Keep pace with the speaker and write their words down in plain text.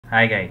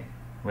Hi guys,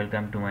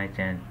 welcome to my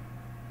channel.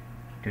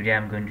 Today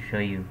I'm going to show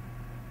you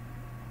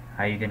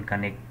how you can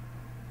connect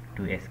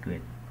to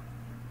SQL.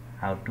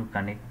 How to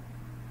connect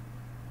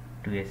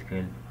to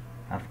SQL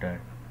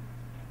after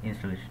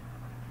installation.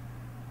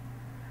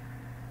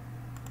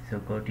 So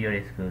go to your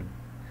SQL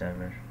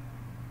server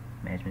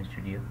management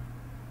studio.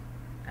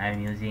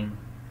 I'm using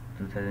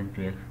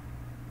 2012.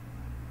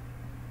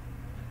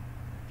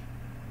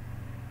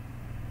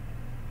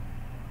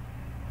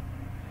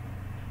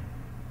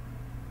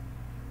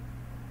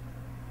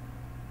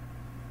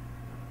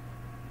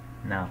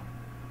 Now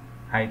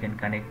how you can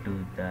connect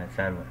to the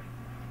server.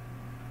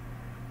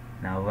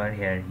 Now over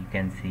here you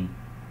can see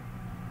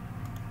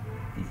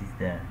this is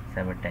the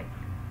server type.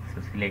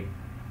 So select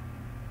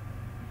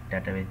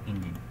database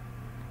engine.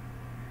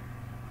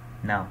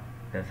 Now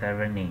the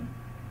server name,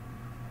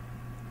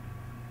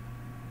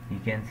 you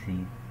can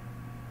see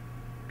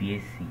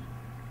PSC.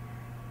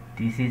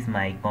 This is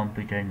my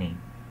computer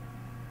name,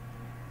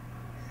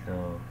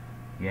 so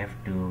you have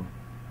to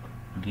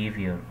give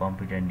your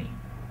computer name.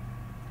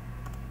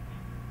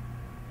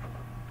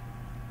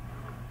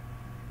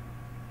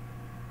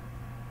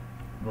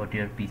 Go to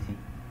your PC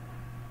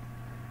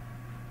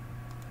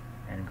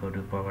and go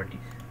to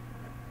properties.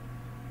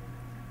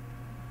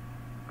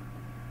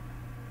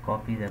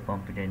 Copy the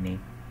computer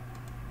name,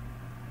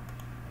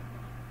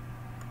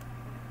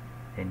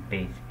 then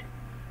paste,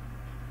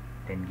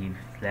 then give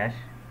slash,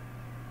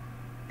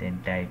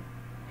 then type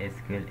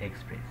SQL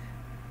Express.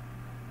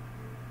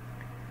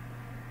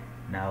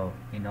 Now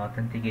in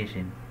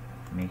authentication,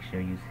 make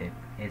sure you set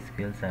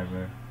SQL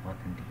Server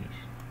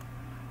Authentication.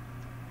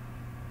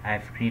 I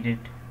have created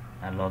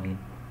a login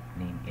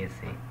named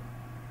SA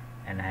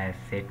and I have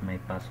set my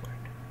password.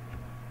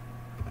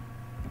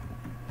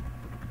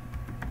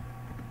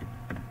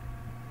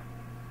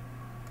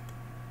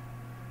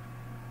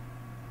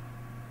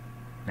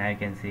 Now you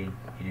can see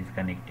it is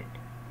connected.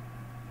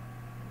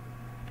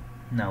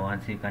 Now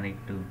once you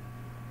connect to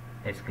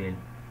SQL,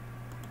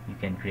 you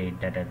can create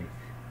database.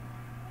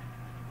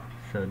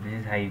 So this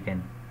is how you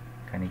can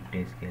connect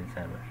to SQL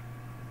Server.